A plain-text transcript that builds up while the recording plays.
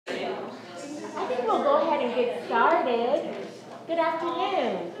I think we'll go ahead and get started. Good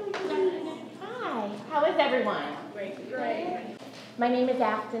afternoon. Hi, how is everyone? Great. My name is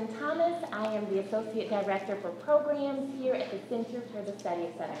Afton Thomas. I am the Associate Director for Programs here at the Center for the Study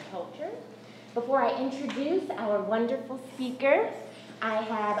of Southern Culture. Before I introduce our wonderful speaker, I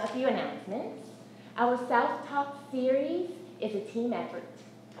have a few announcements. Our SouthTalks series is a team effort.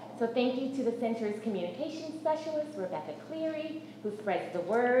 So thank you to the Center's Communications Specialist, Rebecca Cleary, who spreads the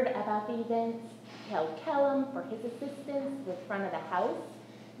word about the events, Kel Kellum for his assistance with front of the house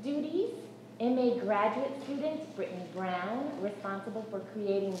duties, MA graduate student Brittany Brown, responsible for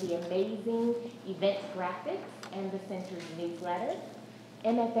creating the amazing event graphics and the Center's newsletter,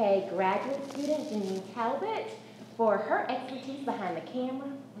 MFA graduate student Janine Talbot for her expertise behind the camera.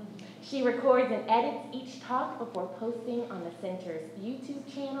 She records and edits each talk before posting on the Center's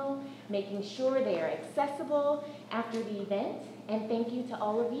YouTube channel, making sure they are accessible after the event. And thank you to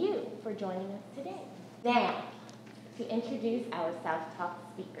all of you for joining us today. Now, to introduce our SouthTalk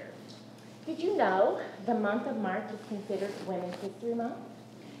speaker. Did you know the month of March is considered Women's History Month?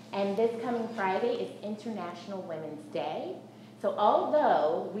 And this coming Friday is International Women's Day. So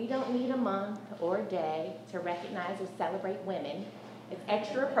although we don't need a month or a day to recognize or celebrate women, it's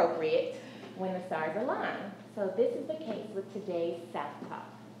extra appropriate when the stars align. So this is the case with today's South Talk.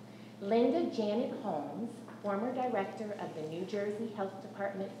 Linda Janet Holmes, former director of the New Jersey Health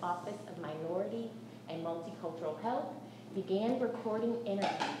Department Office of Minority and Multicultural Health, began recording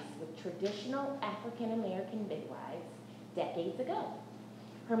interviews with traditional African American midwives decades ago.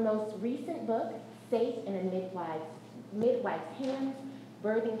 Her most recent book, Safe in a Midwife's Hands,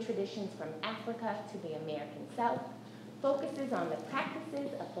 Birthing Traditions from Africa to the American South, focuses on the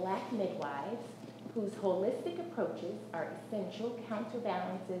practices of Black midwives whose holistic approaches are essential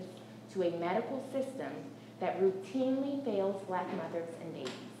counterbalances to a medical system that routinely fails Black mothers and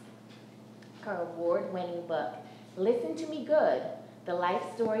babies. Her award-winning book, Listen to Me Good, The Life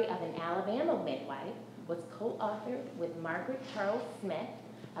Story of an Alabama Midwife, was co-authored with Margaret Charles Smith,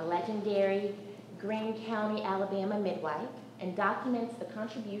 a legendary Greene County Alabama midwife, and documents the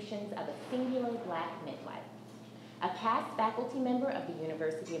contributions of a singular Black midwife. A past faculty member of the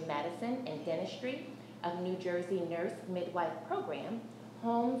University of Medicine and Dentistry of New Jersey Nurse Midwife Program,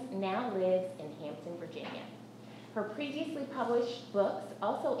 Holmes now lives in Hampton, Virginia. Her previously published books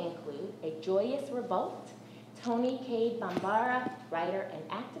also include A Joyous Revolt, Toni Cade Bambara, writer and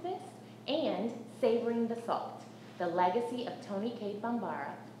activist, and Savoring the Salt, The Legacy of Toni Cade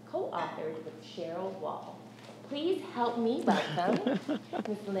Bambara, co-authored with Cheryl Wall. Please help me welcome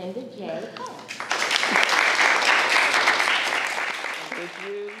Ms. Linda J. Holmes. Thank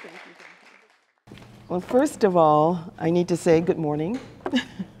you. Well, first of all, I need to say good morning.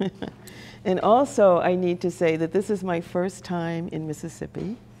 And also, I need to say that this is my first time in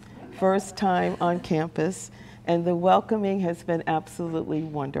Mississippi, first time on campus, and the welcoming has been absolutely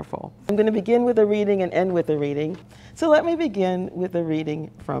wonderful. I'm going to begin with a reading and end with a reading. So let me begin with a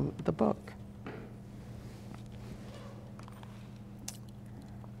reading from the book.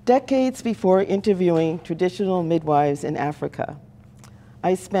 Decades before interviewing traditional midwives in Africa,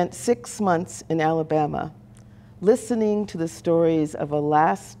 I spent 6 months in Alabama listening to the stories of a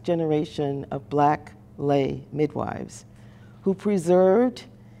last generation of Black lay midwives who preserved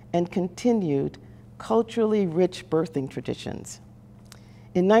and continued culturally rich birthing traditions.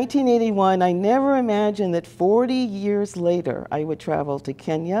 In 1981, I never imagined that 40 years later, I would travel to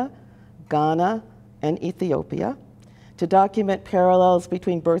Kenya, Ghana, and Ethiopia to document parallels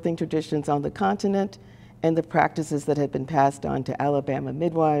between birthing traditions on the continent and the practices that had been passed on to Alabama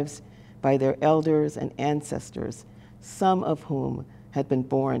midwives by their elders and ancestors, some of whom had been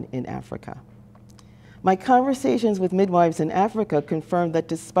born in Africa. My conversations with midwives in Africa confirmed that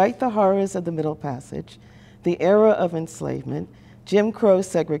despite the horrors of the Middle Passage, the era of enslavement, Jim Crow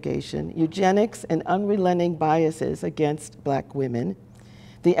segregation, eugenics, and unrelenting biases against Black women,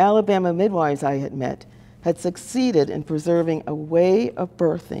 the Alabama midwives I had met had succeeded in preserving a way of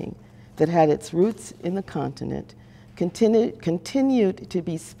birthing that had its roots in the continent, continued to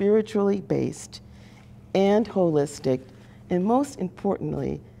be spiritually based and holistic, and most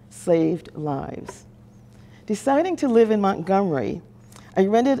importantly, saved lives. Deciding to live in Montgomery, I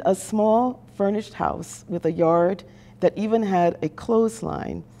rented a small furnished house with a yard that even had a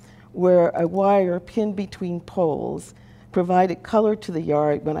clothesline where a wire pinned between poles provided color to the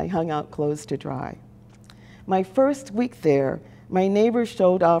yard when I hung out clothes to dry. My first week there, my neighbor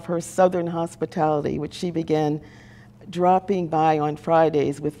showed off her southern hospitality, which she began dropping by on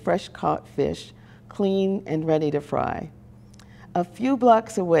Fridays with fresh caught fish, clean and ready to fry. A few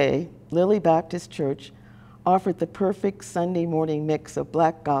blocks away, Lily Baptist Church offered the perfect Sunday morning mix of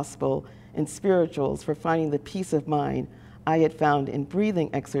Black gospel and spirituals for finding the peace of mind I had found in breathing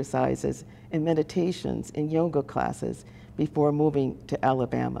exercises and meditations in yoga classes before moving to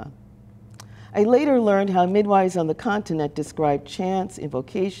Alabama. I later learned how midwives on the continent described chants,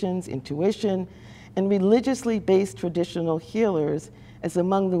 invocations, intuition, and religiously based traditional healers as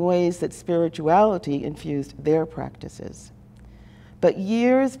among the ways that spirituality infused their practices. But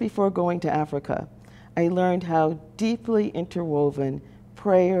years before going to Africa, I learned how deeply interwoven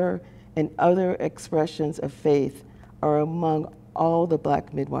prayer and other expressions of faith are among all the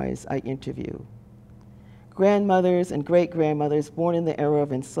Black midwives I interview. Grandmothers and great-grandmothers born in the era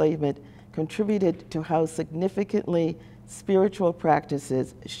of enslavement contributed to how significantly spiritual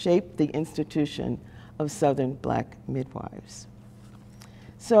practices shaped the institution of Southern Black midwives.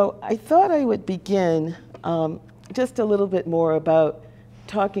 So I thought I would begin just a little bit more about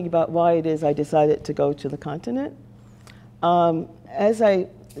talking about why it is I decided to go to the continent. As I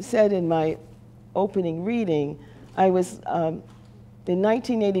said in my opening reading, I was, in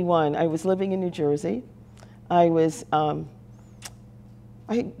 1981, I was living in New Jersey. I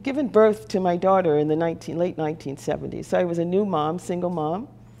had given birth to my daughter in the late 1970s. So I was a new mom, single mom.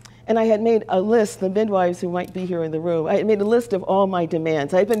 And I had made a list, the midwives who might be here in the room, I had made a list of all my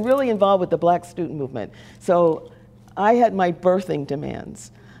demands. I had been really involved with the Black student movement. So I had my birthing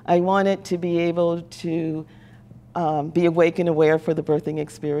demands. I wanted to be able to be awake and aware for the birthing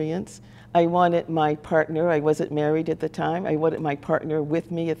experience. I wanted my partner, I wasn't married at the time, I wanted my partner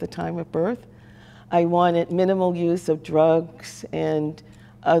with me at the time of birth. I wanted minimal use of drugs and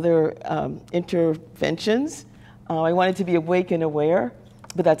other interventions. I wanted to be awake and aware,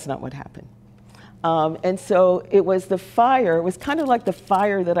 but that's not what happened. And so it was the fire, it was kind of like the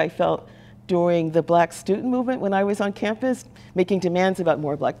fire that I felt during the Black student movement when I was on campus, making demands about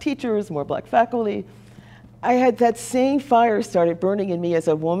more Black teachers, more Black faculty. I had that same fire started burning in me as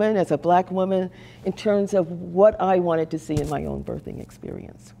a woman, as a Black woman, in terms of what I wanted to see in my own birthing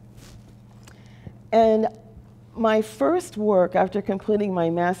experience. And my first work after completing my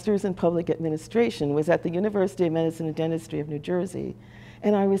master's in public administration was at the University of Medicine and Dentistry of New Jersey.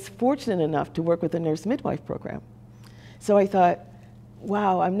 And I was fortunate enough to work with the nurse midwife program. So I thought,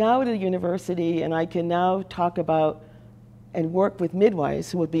 wow, I'm now at a university and I can now talk about and work with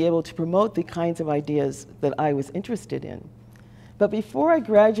midwives who would be able to promote the kinds of ideas that I was interested in. But before I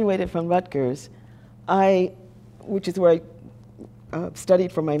graduated from Rutgers, which is where I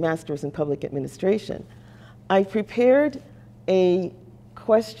studied for my master's in public administration, I prepared a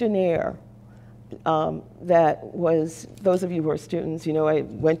questionnaire that was, those of you who are students, you know, I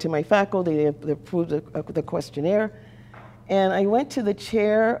went to my faculty, they approved the questionnaire, and I went to the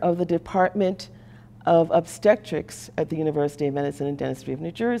chair of the Department of Obstetrics at the University of Medicine and Dentistry of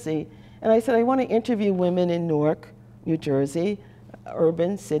New Jersey, and I said, I want to interview women in Newark, New Jersey,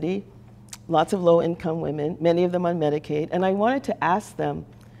 urban city, lots of low-income women, many of them on Medicaid, and I wanted to ask them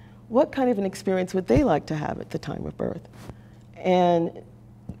what kind of an experience would they like to have at the time of birth. And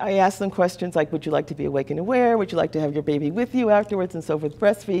I asked them questions like, would you like to be awake and aware? Would you like to have your baby with you afterwards and so forth,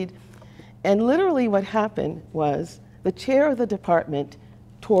 breastfeed? And literally what happened was the chair of the department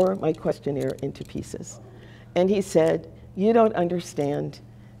tore my questionnaire into pieces. And he said, you don't understand.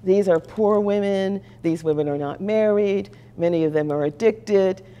 These are poor women. These women are not married. Many of them are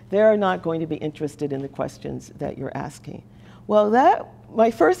addicted. They're not going to be interested in the questions that you're asking. Well, my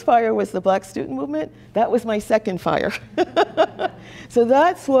first fire was the Black student movement. That was my second fire. So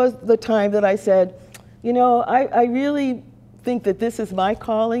that was the time that I said, you know, I really think that this is my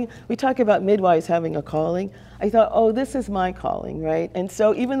calling. We talk about midwives having a calling. I thought, oh, this is my calling, right? And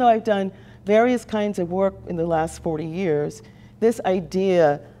so even though I've done various kinds of work in the last 40 years, this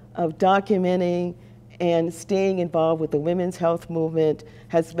idea of documenting and staying involved with the women's health movement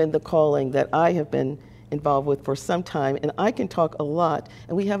has been the calling that I have been involved with for some time, and I can talk a lot,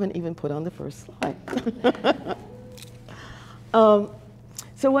 and we haven't even put on the first slide.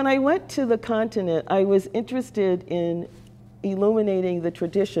 So when I went to the continent, I was interested in illuminating the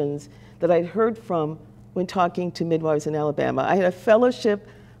traditions that I'd heard from when talking to midwives in Alabama. I had a fellowship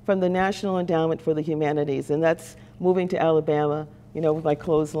from the National Endowment for the Humanities, and that's moving to Alabama, you know, with my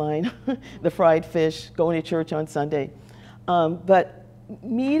clothesline, the fried fish, going to church on Sunday. But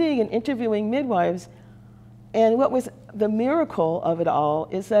meeting and interviewing midwives, and what was the miracle of it all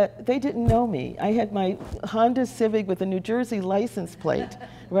is that they didn't know me. I had my Honda Civic with a New Jersey license plate,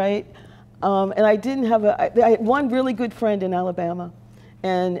 right? And I didn't have I had one really good friend in Alabama,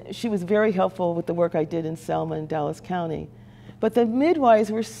 and she was very helpful with the work I did in Selma and Dallas County. But the midwives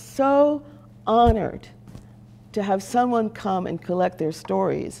were so honored to have someone come and collect their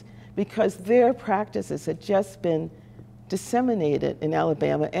stories because their practices had just been disseminated in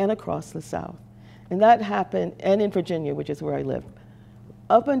Alabama and across the South. And that happened, and in Virginia, which is where I live.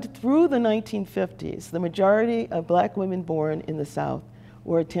 Up and through the 1950s, the majority of black women born in the South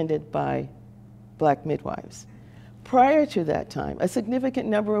were attended by black midwives. Prior to that time, a significant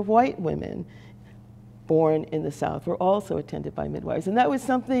number of white women born in the South were also attended by midwives. And that was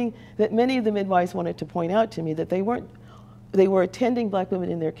something that many of the midwives wanted to point out to me, that they were attending black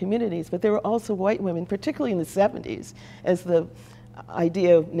women in their communities, but there were also white women, particularly in the 70s, as the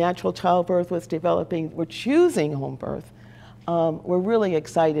idea of natural childbirth was developing, were choosing home birth, were really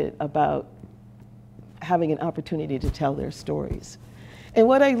excited about having an opportunity to tell their stories. And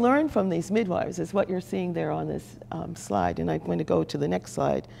what I learned from these midwives is what you're seeing there on this slide, and I'm going to go to the next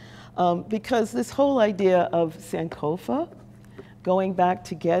slide, because this whole idea of Sankofa, going back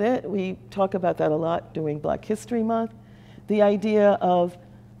to get it, we talk about that a lot during Black History Month, the idea of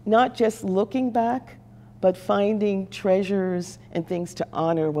not just looking back, but finding treasures and things to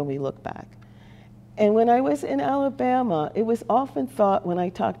honor when we look back. And when I was in Alabama, it was often thought when I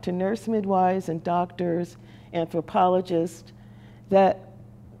talked to nurse midwives and doctors, anthropologists, that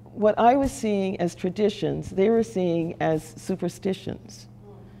what I was seeing as traditions, they were seeing as superstitions.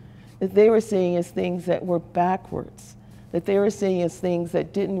 That they were seeing as things that were backwards. That they were seeing as things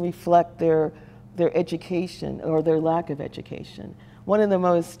that didn't reflect their education or their lack of education. One of the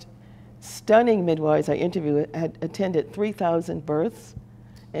most stunning midwives I interviewed had attended 3,000 births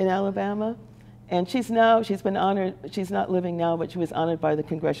in Alabama. And she's been honored, she's not living now, but she was honored by the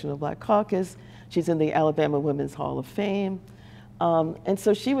Congressional Black Caucus. She's in the Alabama Women's Hall of Fame. And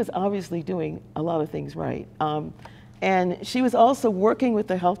so she was obviously doing a lot of things right. And she was also working with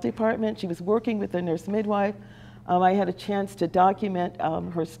the health department. She was working with the nurse midwife. I had a chance to document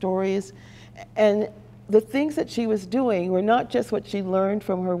her stories. And the things that she was doing were not just what she learned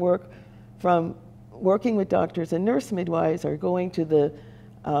from her work, from working with doctors and nurse midwives, or going to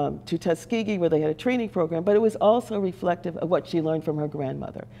Tuskegee, where they had a training program, but it was also reflective of what she learned from her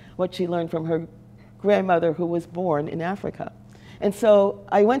grandmother, what she learned from her grandmother who was born in Africa. And so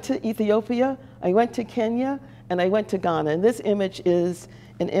I went to Ethiopia, I went to Kenya, and I went to Ghana. And this image is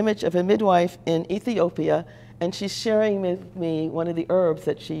an image of a midwife in Ethiopia, and she's sharing with me one of the herbs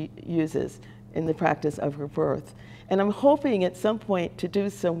that she uses in the practice of her birth. And I'm hoping at some point to do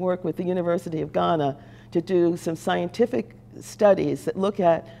some work with the University of Ghana to do some scientific studies that look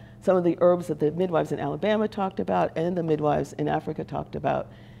at some of the herbs that the midwives in Alabama talked about and the midwives in Africa talked about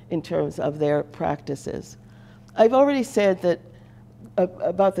in terms of their practices. I've already said that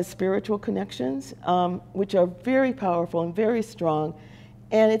about the spiritual connections, which are very powerful and very strong.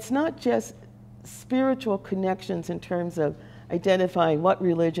 And it's not just spiritual connections in terms of identifying what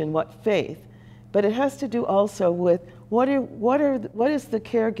religion, what faith, but it has to do also with what is the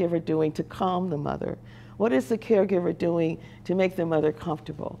caregiver doing to calm the mother? What is the caregiver doing to make the mother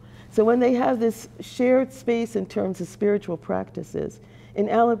comfortable? So when they have this shared space in terms of spiritual practices, in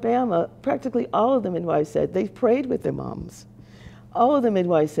Alabama, practically all of the midwives said they prayed with their moms. All of the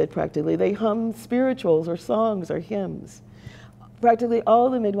midwives said practically they hummed spirituals or songs or hymns. Practically all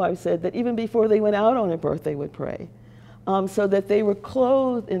of the midwives said that even before they went out on a birth, they would pray. So that they were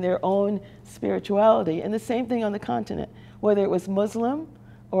clothed in their own spirituality. And the same thing on the continent, whether it was Muslim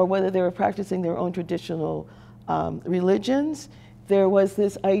or whether they were practicing their own traditional religions, there was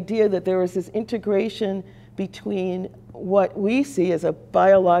this idea that there was this integration between what we see as a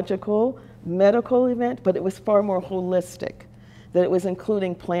biological, medical event, but it was far more holistic. That it was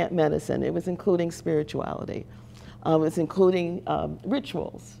including plant medicine, it was including spirituality, it was including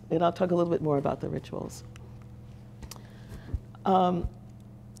rituals, and I'll talk a little bit more about the rituals. The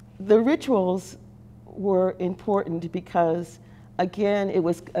rituals were important because, again, it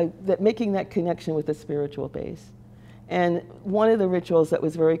was that making that connection with the spiritual base. And one of the rituals that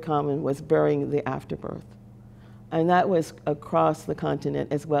was very common was burying the afterbirth. And that was across the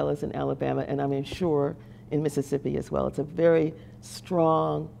continent as well as in Alabama, and I'm sure in Mississippi as well. It's a very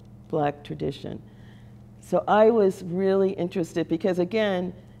strong Black tradition. So I was really interested because,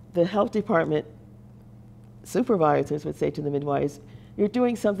 again, the health department supervisors would say to the midwives, you're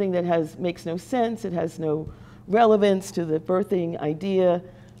doing something that makes no sense, it has no relevance to the birthing idea.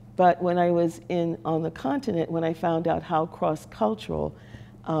 But when I was on the continent, when I found out how cross-cultural,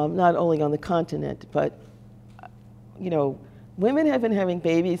 not only on the continent, but women have been having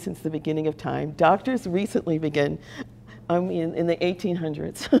babies since the beginning of time. Doctors recently began, in the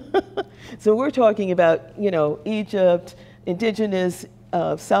 1800s. So we're talking about, Egypt, indigenous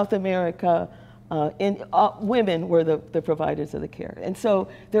South America, and women were the providers of the care. And so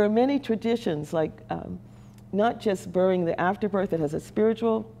there are many traditions, like not just burying the afterbirth that has a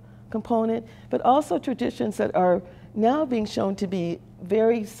spiritual component, but also traditions that are now being shown to be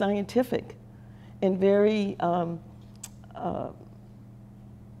very scientific and very,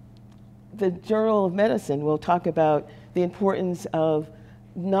 the Journal of Medicine will talk about the importance of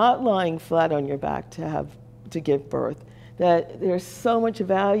not lying flat on your back to give birth, that there's so much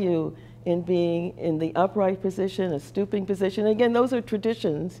value in being in the upright position, a stooping position. Again, those are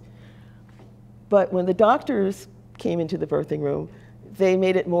traditions, but when the doctors came into the birthing room, they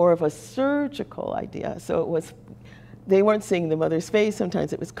made it more of a surgical idea. So it was, they weren't seeing the mother's face,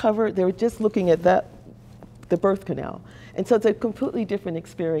 sometimes it was covered, they were just looking at the birth canal. And so it's a completely different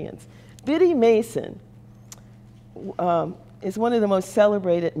experience. Biddy Mason is one of the most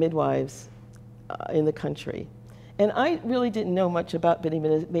celebrated midwives in the country. And I really didn't know much about Biddy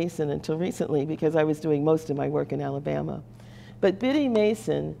Mason until recently because I was doing most of my work in Alabama. But Biddy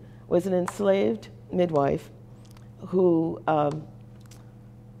Mason was an enslaved midwife who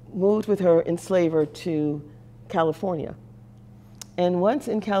moved with her enslaver to California. And once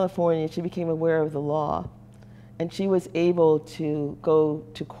in California, she became aware of the law, and she was able to go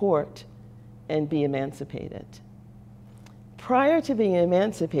to court and be emancipated. Prior to being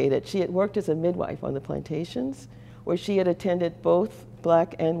emancipated, she had worked as a midwife on the plantations, where she had attended both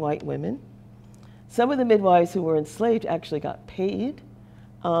black and white women. Some of the midwives who were enslaved actually got paid,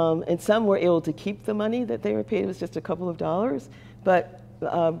 and some were able to keep the money that they were paid. It was just a couple of dollars. But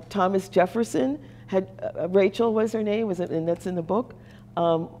Thomas Jefferson had, Rachel was her name, and that's in the book,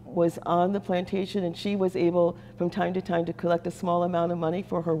 was on the plantation, and she was able from time to time to collect a small amount of money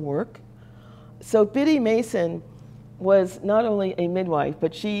for her work. So Biddy Mason was not only a midwife,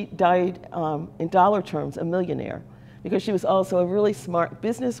 but she died in dollar terms a millionaire, because she was also a really smart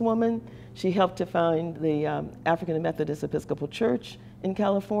businesswoman. She helped to found the African Methodist Episcopal Church in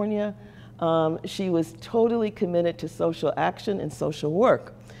California. She was totally committed to social action and social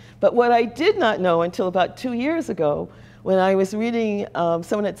work. But what I did not know until about 2 years ago, when I was reading,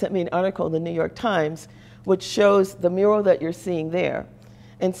 someone had sent me an article in the New York Times, which shows the mural that you're seeing there.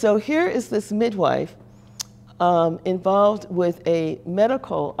 And so here is this midwife involved with a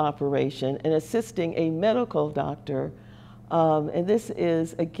medical operation and assisting a medical doctor. And this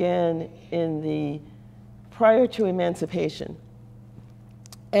is, again, in the prior to emancipation.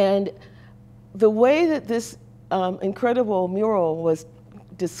 And the way that this incredible mural was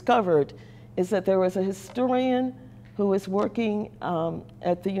discovered is that there was a historian who was working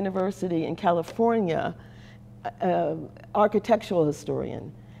at the university in California, architectural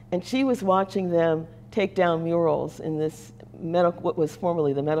historian, and she was watching them take down murals in this what was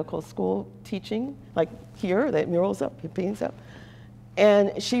formerly the medical school teaching, like here, that murals up, paintings up.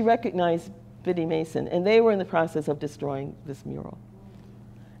 And she recognized Biddy Mason, and they were in the process of destroying this mural.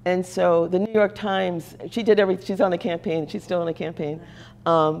 And so the New York Times, she did everything, she's on a campaign, she's still on a campaign,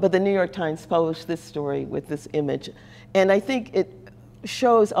 but the New York Times published this story with this image. And I think it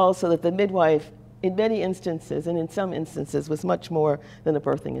shows also that the midwife, in many instances, and in some instances, was much more than a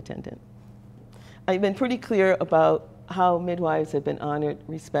birthing attendant. I've been pretty clear about how midwives have been honored,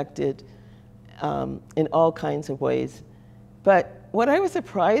 respected in all kinds of ways. But what I was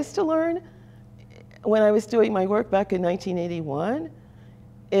surprised to learn when I was doing my work back in 1981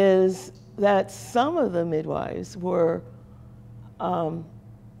 is that some of the midwives were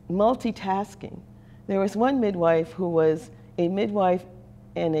multitasking. There was one midwife who was a midwife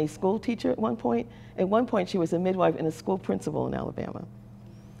and a school teacher at one point. At one point, she was a midwife and a school principal in Alabama.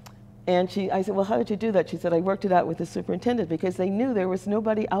 And I said, well, how did you do that? She said, I worked it out with the superintendent because they knew there was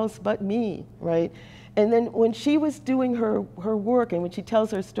nobody else but me, right? And then when she was doing her work and when she tells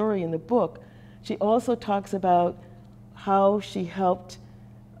her story in the book, she also talks about how she helped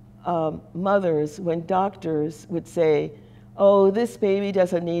mothers when doctors would say, oh, this baby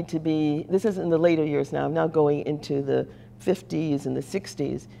doesn't need to be, this is in the later years now, I'm now going into the 50s and the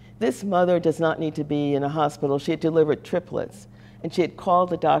 60s. This mother does not need to be in a hospital. She had delivered triplets. And she had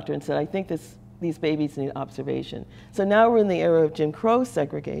called the doctor and said, I think these babies need observation. So now we're in the era of Jim Crow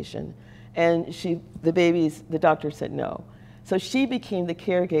segregation. And the doctor said no. So she became the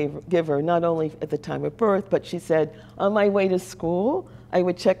caregiver, not only at the time of birth, but she said, on my way to school, I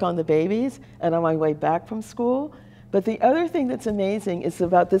would check on the babies, and on my way back from school. But the other thing that's amazing is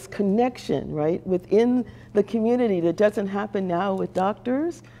about this connection, right, within the community that doesn't happen now with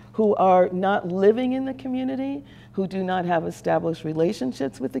doctors who are not living in the community, who do not have established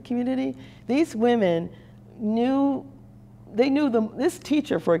relationships with the community. These women this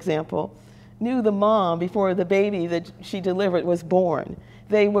teacher, for example, knew the mom before the baby that she delivered was born.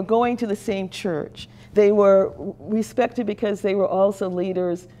 They were going to the same church. They were respected because they were also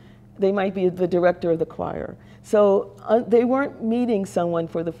leaders. They might be the director of the choir. So they weren't meeting someone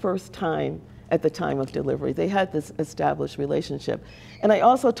for the first time at the time of delivery. They had this established relationship. And I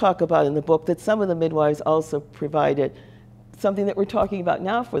also talk about in the book that some of the midwives also provided something that we're talking about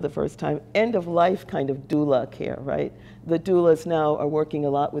now for the first time, end-of-life kind of doula care, right? The doulas now are working a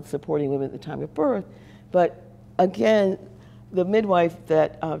lot with supporting women at the time of birth. But again, the midwife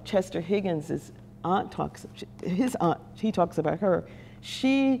that Chester Higgins' aunt talks, his aunt, he talks about her,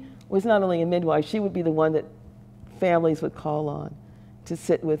 she was not only a midwife, she would be the one that families would call on to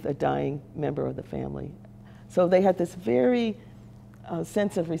sit with a dying member of the family. So they had this very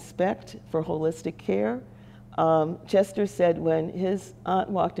sense of respect for holistic care. Chester said when his aunt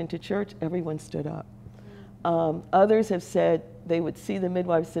walked into church, everyone stood up. Others have said they would see the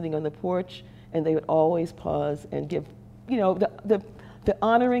midwife sitting on the porch and they would always pause and give, you know, the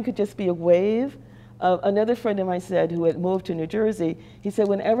honoring could just be a wave. Another friend of mine said, who had moved to New Jersey, he said,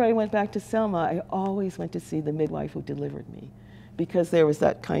 whenever I went back to Selma, I always went to see the midwife who delivered me, because there was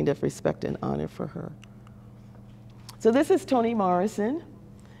that kind of respect and honor for her. So this is Toni Morrison,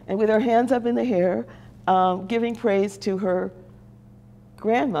 and with her hands up in the air, giving praise to her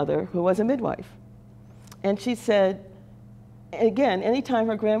grandmother, who was a midwife. And she said, again, anytime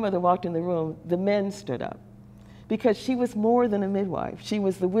her grandmother walked in the room, the men stood up, because she was more than a midwife. She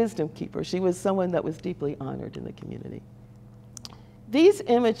was the wisdom keeper. She was someone that was deeply honored in the community. These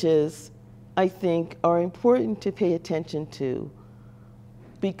images, I think, are important to pay attention to,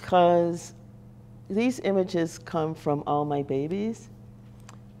 because these images come from All My Babies,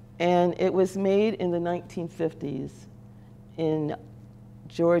 and it was made in the 1950s in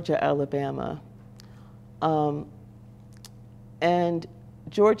Georgia, Alabama. And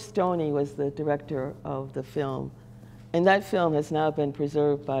George Stoney was the director of the film, and that film has now been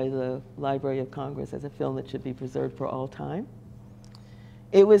preserved by the Library of Congress as a film that should be preserved for all time.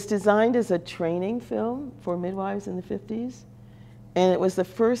 It was designed as a training film for midwives in the 50s, and it was the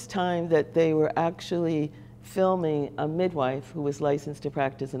first time that they were actually filming a midwife who was licensed to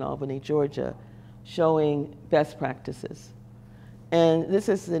practice in Albany, Georgia, showing best practices. And this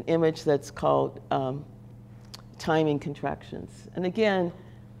is an image that's called timing contractions. And again,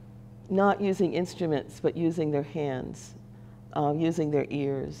 not using instruments, but using their hands, using their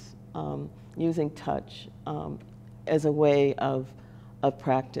ears, using touch as a way of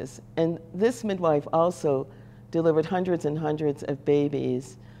practice. And this midwife also delivered hundreds and hundreds of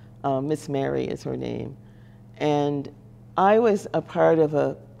babies. Miss Mary is her name. And I was a part of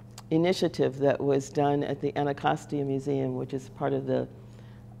an initiative that was done at the Anacostia Museum, which is part of the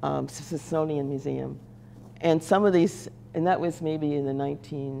Smithsonian Museum. And some of these, and that was maybe in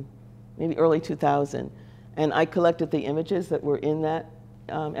the maybe early 2000. And I collected the images that were in that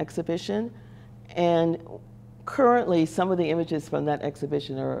exhibition. And currently, some of the images from that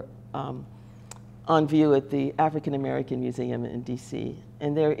exhibition are on view at the African American Museum in DC.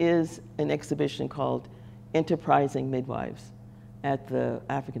 And there is an exhibition called Enterprising Midwives at the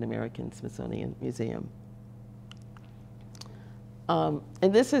African American Smithsonian Museum. And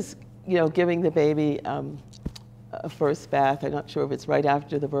this is, you know, giving the baby a first bath. I'm not sure if it's right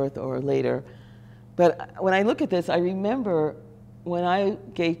after the birth or later. But when I look at this, I remember when I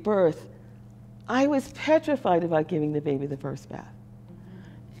gave birth, I was petrified about giving the baby the first bath.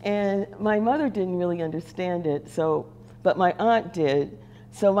 And my mother didn't really understand it, but my aunt did.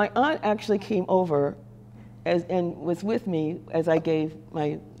 So my aunt actually came over and was with me as I gave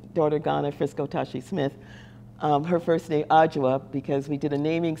my daughter Ghana Frisco Tashi Smith her first name Ajua, because we did a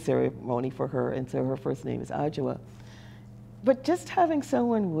naming ceremony for her, and so her first name is Ajua. But just having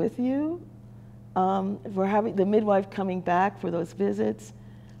someone with you, for having the midwife coming back for those visits,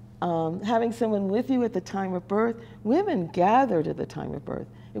 having someone with you at the time of birth. Women gathered at the time of birth.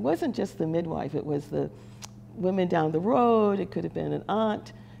 It wasn't just the midwife, it was the women down the road, it could have been an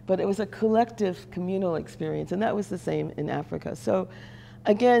aunt, but it was a collective communal experience, and that was the same in Africa. So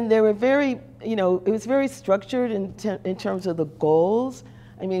again, they were very, you know, it was very structured in terms of the goals.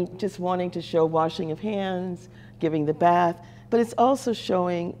 I mean, just wanting to show washing of hands, giving the bath, but it's also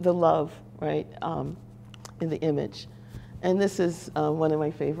showing the love, right, in the image. And this is one of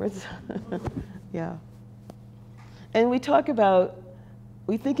my favorites. Yeah. And we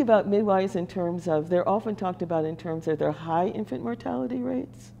think about midwives in terms of, they're often talked about in terms of their high infant mortality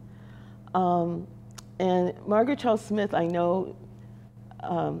rates. And Margaret Charles Smith, I know,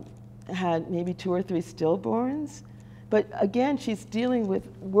 had maybe 2 or 3 stillborns. But again, she's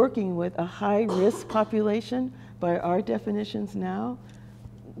working with a high-risk population by our definitions now.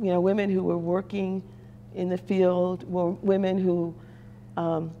 You know, women who were working in the field, were women who,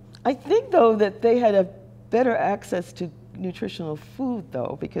 I think though that they had a better access to nutritional food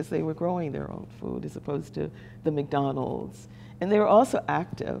though, because they were growing their own food as opposed to the McDonald's. And they were also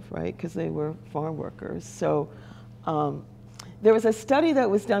active, right, because they were farm workers. So there was a study that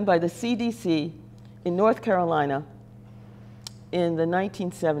was done by the CDC in North Carolina in the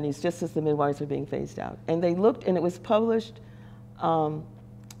 1970s, just as the midwives were being phased out. And they looked, and it was published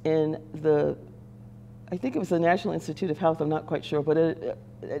in the, I think it was the National Institute of Health, I'm not quite sure, but an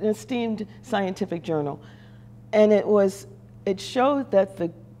esteemed scientific journal. And it showed that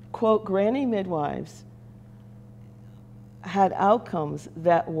the, quote, granny midwives had outcomes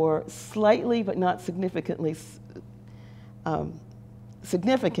that were slightly but not significantly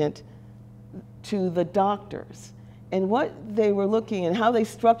significant to the doctors. And what they were looking and how they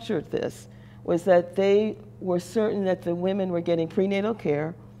structured this was that they were certain that the women were getting prenatal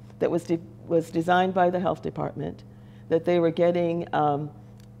care that was designed by the health department, that they were getting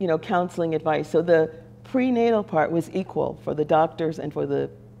counseling advice. So the prenatal part was equal for the doctors and for the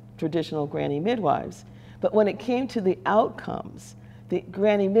traditional granny midwives. But when it came to the outcomes, the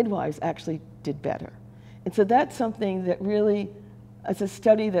granny midwives actually did better. And so that's something that really, it's a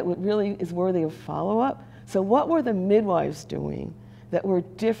study that really is worthy of follow-up. So what were the midwives doing that were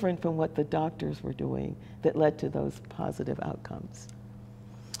different from what the doctors were doing that led to those positive outcomes?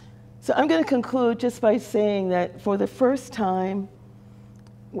 So I'm going to conclude just by saying that for the first time,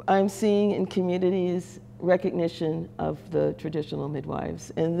 I'm seeing in communities recognition of the traditional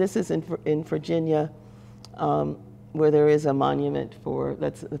midwives. And this is in Virginia, where there is a monument for,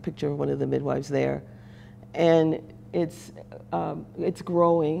 that's a picture of one of the midwives there. And it's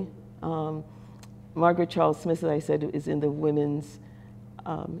growing. Margaret Charles Smith, as I said, is in the Women's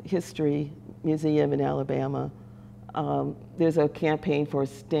History Museum in Alabama. There's a campaign for a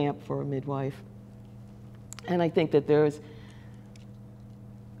stamp for a midwife. And I think that there's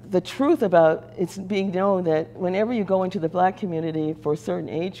the truth about it's being known that whenever you go into the Black community for a certain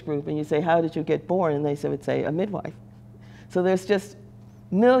age group and you say, how did you get born? And they would say, a midwife. So there's just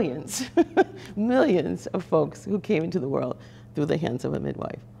millions, millions of folks who came into the world through the hands of a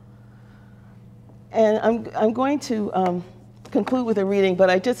midwife. And I'm going to conclude with a reading, but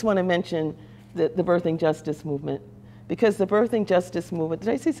I just want to mention the birthing justice movement. Because the birthing justice movement,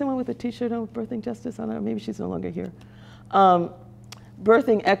 did I see someone with a t-shirt on with birthing justice on it? Maybe she's no longer here.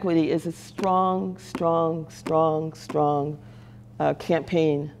 Birthing equity is a strong, strong, strong, strong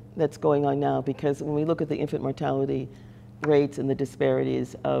campaign that's going on now, because when we look at the infant mortality rates and the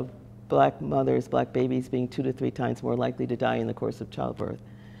disparities of Black mothers, Black babies being 2 to 3 times more likely to die in the course of childbirth.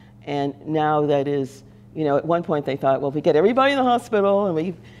 And now that is, at one point they thought, well, if we get everybody in the hospital and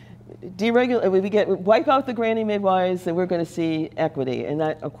we wipe out the granny midwives, then we're going to see equity. And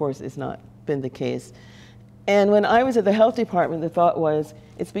that, of course, has not been the case. And when I was at the health department, the thought was,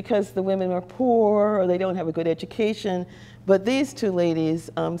 it's because the women are poor or they don't have a good education. But these two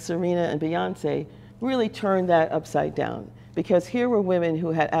ladies, Serena and Beyonce, really turned that upside down. Because here were women who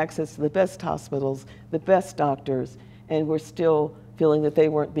had access to the best hospitals, the best doctors, and were still feeling that they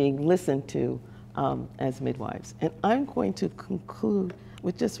weren't being listened to as midwives. And I'm going to conclude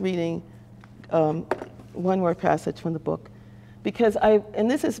with just reading one more passage from the book. Because and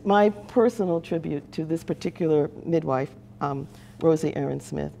this is my personal tribute to this particular midwife, Rosie Aaron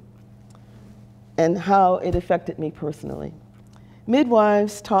Smith, and how it affected me personally.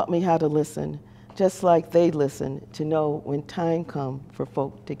 Midwives taught me how to listen, just like they listen to know when time comes for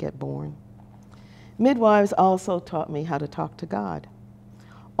folk to get born. Midwives also taught me how to talk to God.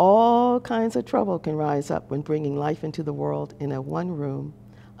 All kinds of trouble can rise up when bringing life into the world in a one-room,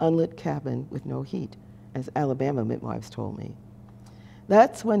 unlit cabin with no heat, as Alabama midwives told me.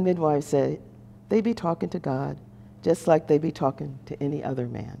 That's when midwives said they be talking to God just like they be talking to any other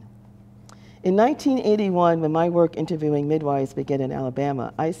man. In 1981, when my work interviewing midwives began in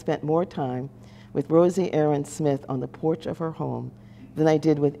Alabama, I spent more time with Rosie Aaron Smith on the porch of her home than I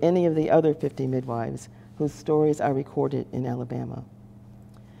did with any of the other 50 midwives whose stories I recorded in Alabama.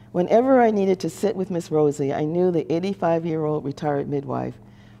 Whenever I needed to sit with Miss Rosie, I knew the 85-year-old retired midwife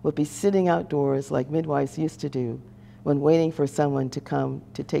would be sitting outdoors like midwives used to do when waiting for someone to come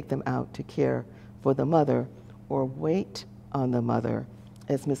to take them out to care for the mother, or wait on the mother,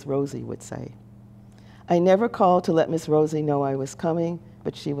 as Miss Rosie would say. I never called to let Miss Rosie know I was coming,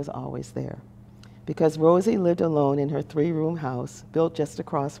 but she was always there. Because Rosie lived alone in her 3-room house, built just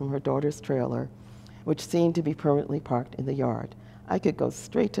across from her daughter's trailer, which seemed to be permanently parked in the yard, I could go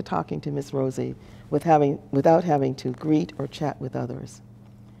straight to talking to Miss Rosie without having to greet or chat with others.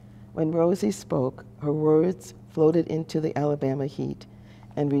 When Rosie spoke, her words floated into the Alabama heat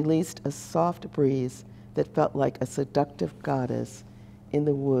and released a soft breeze that felt like a seductive goddess in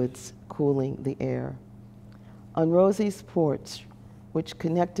the woods cooling the air. On Rosie's porch, which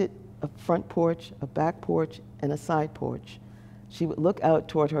connected a front porch, a back porch, and a side porch, She would look out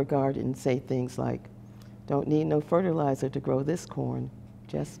toward her garden and say things like, "Don't need no fertilizer to grow this corn,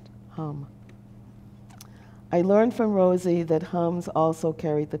 just hum." I learned from Rosie that hums also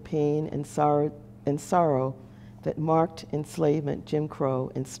carried the pain and sorrow that marked enslavement, Jim Crow,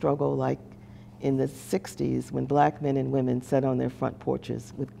 and struggle like in the 60s when black men and women sat on their front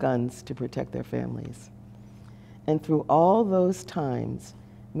porches with guns to protect their families. And through all those times,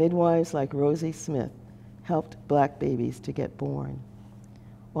 midwives like Rosie Smith helped black babies to get born.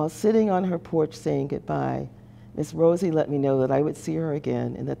 While sitting on her porch saying goodbye, Miss Rosie let me know that I would see her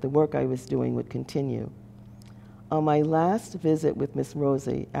again and that the work I was doing would continue. On my last visit with Miss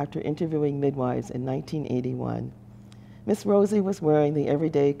Rosie, after interviewing midwives in 1981, Miss Rosie was wearing the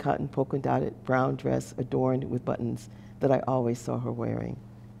everyday cotton polka-dotted brown dress adorned with buttons that I always saw her wearing.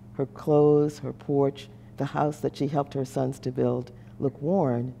 Her clothes, her porch, the house that she helped her sons to build looked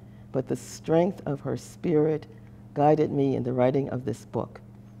worn, but the strength of her spirit guided me in the writing of this book.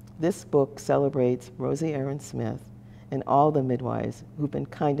 This book celebrates Rosie Aaron Smith and all the midwives who've been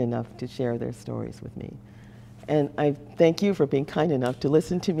kind enough to share their stories with me. And I thank you for being kind enough to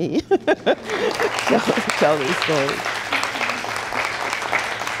listen to me tell these stories.